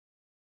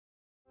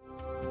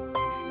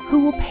Who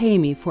will pay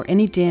me for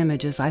any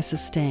damages I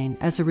sustain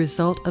as a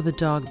result of a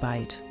dog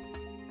bite?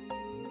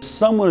 If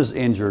someone is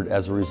injured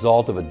as a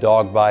result of a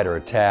dog bite or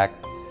attack,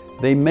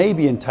 they may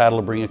be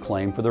entitled to bring a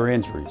claim for their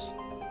injuries.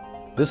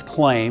 This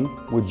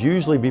claim would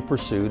usually be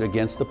pursued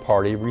against the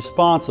party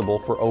responsible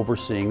for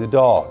overseeing the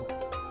dog,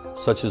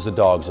 such as the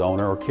dog's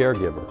owner or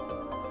caregiver.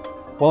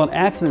 While an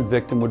accident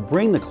victim would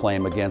bring the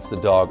claim against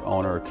the dog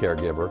owner or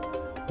caregiver,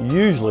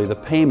 usually the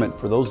payment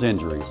for those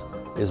injuries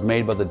is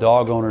made by the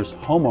dog owner's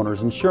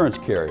homeowner's insurance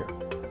carrier.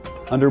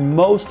 Under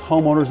most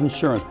homeowners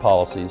insurance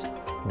policies,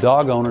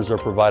 dog owners are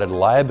provided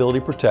liability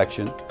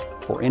protection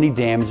for any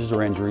damages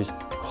or injuries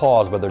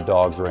caused by their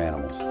dogs or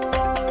animals.